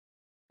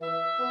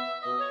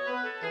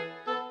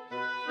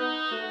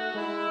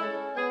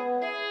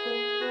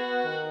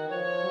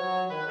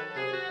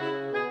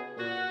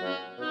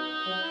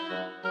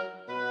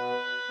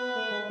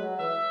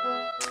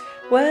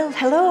Well,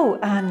 hello,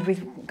 and we're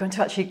going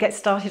to actually get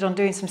started on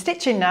doing some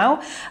stitching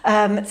now.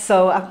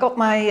 So I've got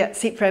my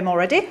seat frame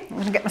already. I'm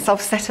going to get myself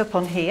set up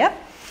on here,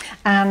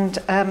 and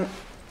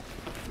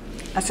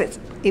as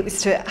it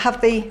was to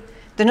have the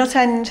nut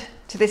end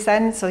to this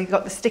end, so you've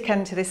got the stick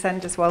end to this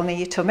end as well near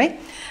your tummy.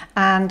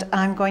 And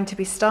I'm going to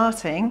be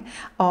starting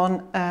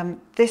on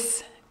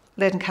this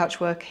laden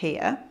couch work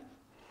here.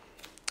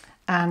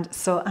 And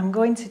so I'm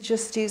going to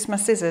just use my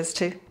scissors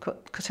to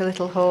cut a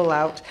little hole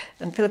out.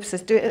 And Phillipa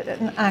says do it at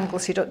an angle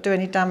so you don't do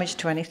any damage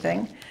to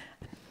anything.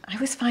 I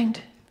always find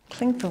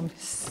cling film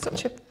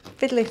such a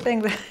fiddly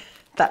thing.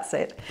 That's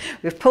it.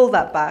 We've pulled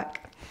that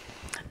back.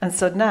 And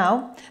so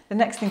now the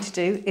next thing to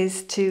do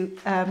is to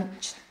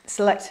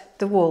select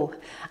the wool.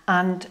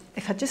 And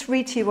if I just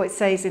read to you what it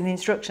says in the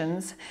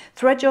instructions,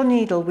 thread your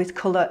needle with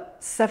colour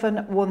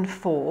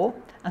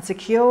 714 and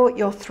secure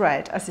your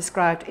thread as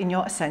described in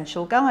your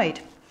essential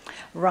guide.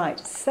 Right,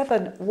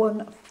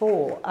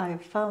 714. I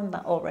found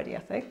that already, I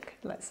think.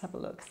 Let's have a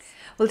look.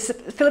 Well,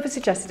 Phillipa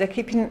suggested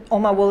keeping all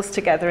my wools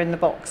together in the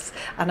box,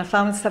 and I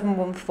found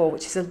 714,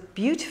 which is a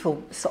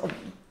beautiful sort of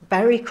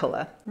berry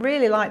colour.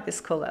 Really like this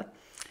colour.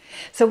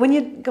 So when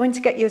you're going to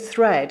get your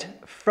thread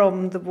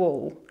from the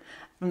wool,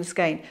 from the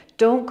skein,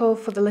 don't go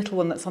for the little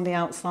one that's on the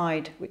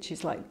outside, which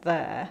is like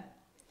there,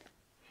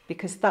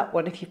 because that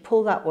one, if you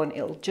pull that one,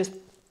 it'll just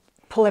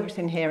pull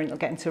everything here and it'll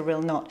get into a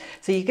real knot.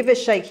 So you give it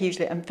a shake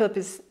usually, and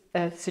Phillipa's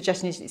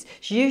suggestion is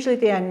it's usually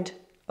the end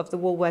of the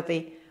wool where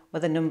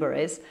the number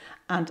is,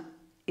 and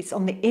it's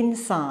on the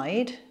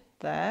inside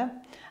there,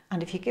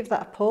 and if you give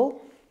that a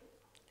pull,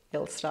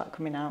 it'll start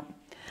coming out.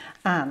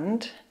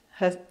 And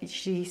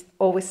she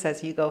always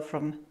says you go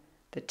from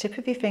the tip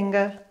of your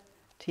finger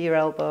to your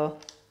elbow,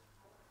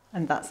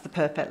 and that's the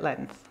perfect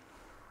length.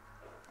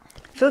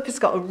 Phillipa's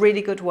got a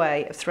really good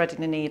way of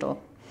threading a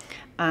needle,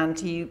 and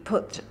you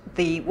put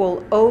the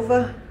wool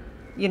over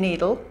your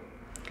needle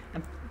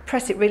and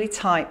press it really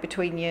tight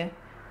between your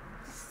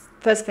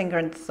first finger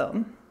and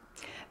thumb.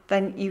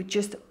 Then you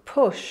just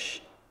push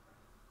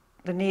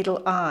the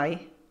needle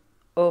eye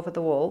over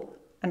the wool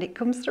and it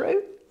comes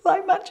through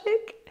like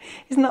magic.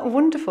 Isn't that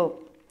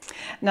wonderful?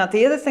 Now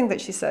the other thing that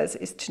she says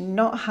is to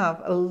not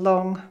have a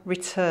long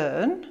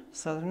return.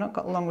 So I've not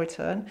got a long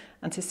return,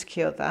 and to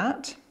secure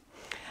that.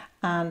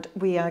 And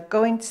we are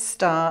going to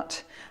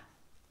start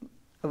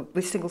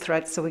with single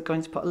thread, so we're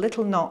going to put a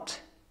little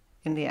knot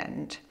in the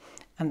end,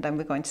 and then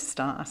we're going to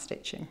start our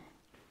stitching.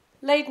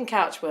 Laden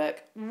couch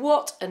work,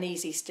 what an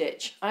easy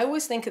stitch. I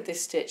always think of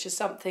this stitch as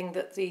something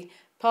that the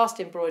past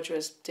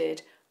embroiderers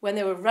did when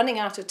they were running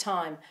out of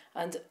time,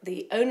 and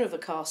the owner of a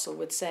castle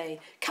would say,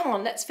 come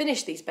on, let's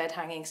finish these bed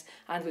hangings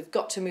and we've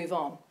got to move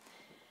on.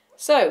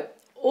 So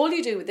all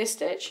you do with this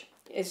stitch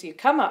is you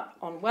come up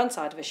on one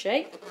side of a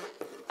shape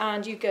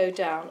and you go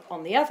down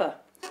on the other.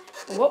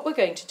 And what we're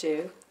going to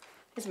do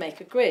is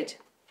make a grid.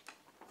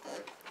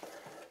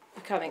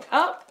 You're coming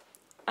up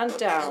and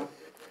down.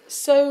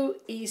 So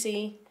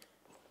easy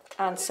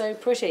and so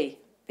pretty,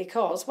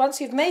 because once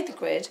you've made the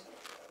grid,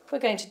 we're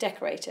going to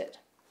decorate it.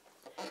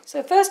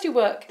 So first you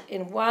work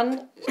in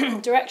one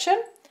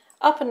direction,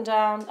 up and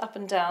down, up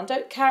and down.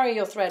 Don't carry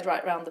your thread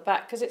right round the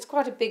back because it's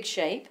quite a big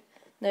shape.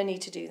 No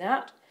need to do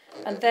that.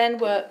 And then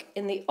work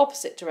in the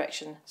opposite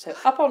direction. So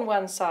up on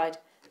one side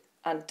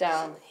and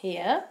down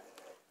here,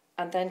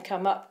 and then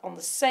come up on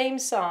the same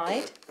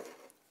side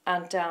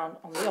and down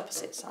on the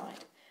opposite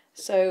side.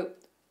 So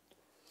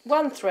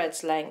one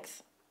thread's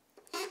length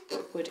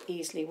would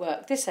easily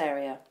work this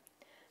area.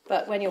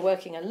 But when you're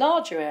working a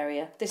larger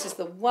area, this is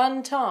the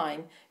one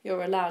time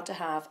you're allowed to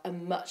have a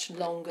much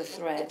longer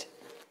thread,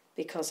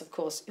 because of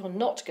course you're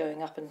not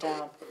going up and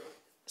down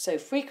so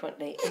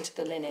frequently into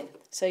the linen,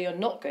 so you're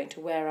not going to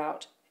wear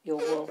out your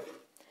wool.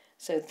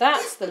 So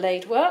that's the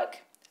laid work,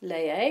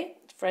 layer,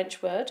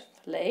 French word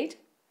for laid.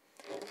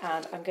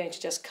 And I'm going to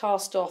just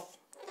cast off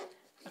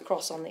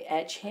across on the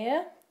edge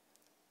here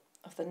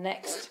of the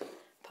next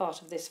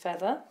part of this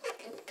feather,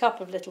 a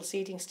couple of little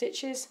seeding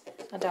stitches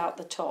and out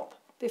the top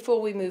before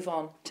we move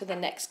on to the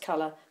next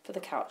colour for the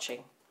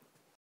couching.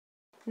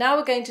 Now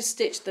we're going to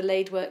stitch the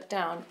laid work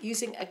down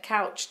using a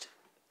couched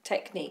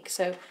technique.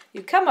 So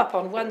you come up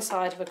on one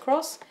side of a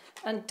cross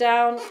and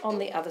down on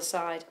the other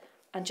side,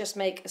 and just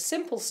make a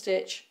simple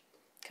stitch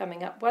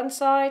coming up one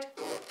side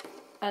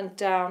and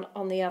down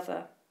on the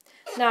other.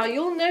 Now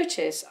you'll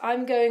notice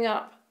I'm going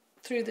up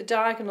through the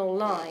diagonal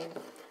line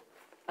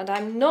and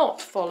I'm not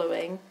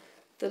following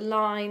the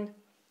line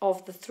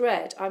of the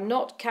thread. I'm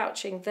not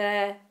couching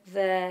there,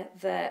 there,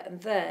 there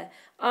and there.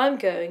 I'm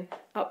going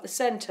up the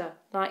centre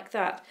like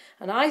that,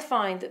 and I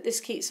find that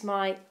this keeps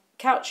my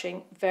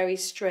couching very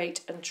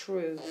straight and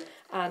true.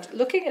 And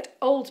looking at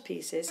old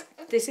pieces,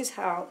 this is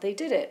how they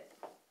did it.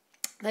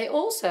 They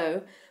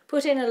also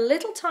put in a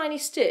little tiny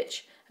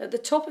stitch at the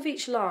top of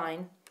each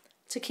line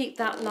to keep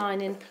that line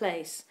in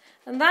place.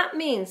 And that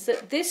means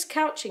that this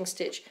couching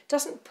stitch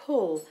doesn't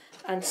pull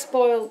and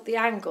spoil the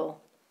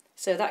angle.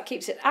 So that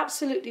keeps it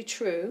absolutely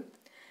true.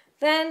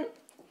 Then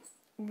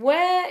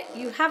where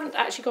you haven't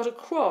actually got a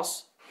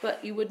cross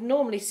but you would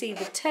normally see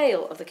the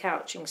tail of the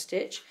couching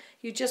stitch.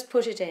 You just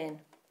put it in.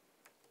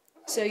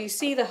 So you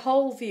see the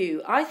whole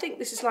view. I think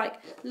this is like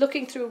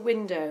looking through a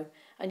window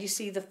and you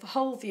see the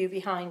whole view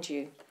behind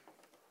you.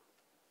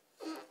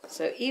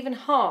 So even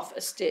half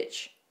a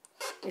stitch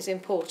is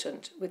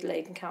important with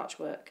laden couch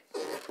work.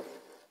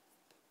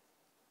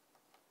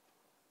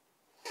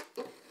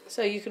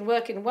 So you can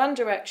work in one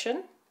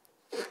direction,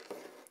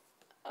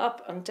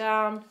 up and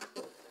down,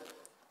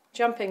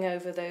 jumping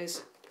over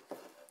those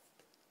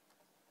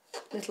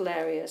little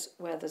areas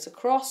where there's a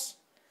cross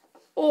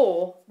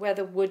or where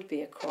there would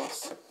be a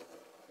cross.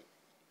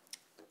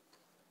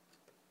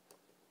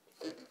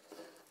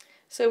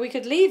 So we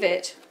could leave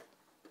it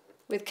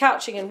with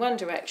couching in one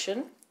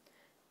direction,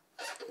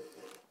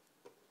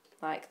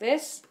 like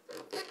this,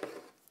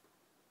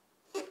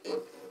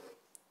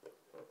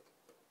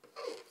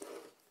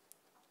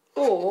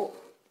 or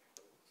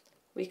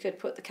we could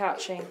put the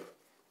couching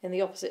in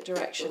the opposite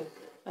direction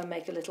and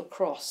make a little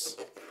cross.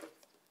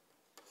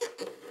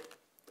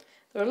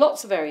 There are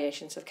lots of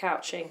variations of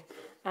couching,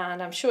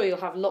 and I'm sure you'll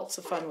have lots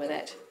of fun with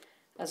it,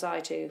 as I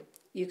do.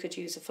 You could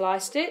use a fly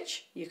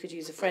stitch, you could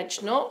use a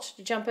French knot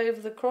to jump over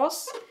the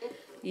cross,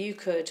 you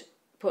could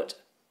put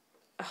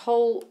a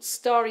whole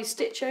starry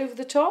stitch over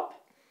the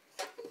top,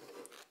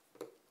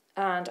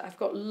 and I've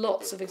got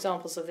lots of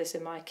examples of this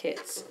in my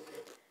kits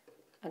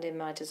and in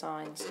my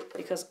designs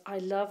because I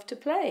love to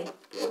play,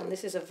 and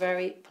this is a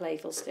very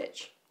playful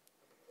stitch.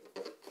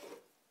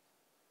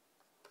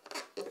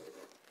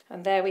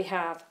 And there we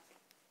have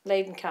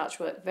laden couch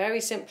work,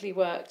 very simply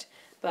worked,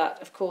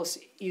 but of course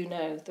you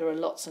know there are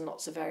lots and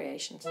lots of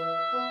variations.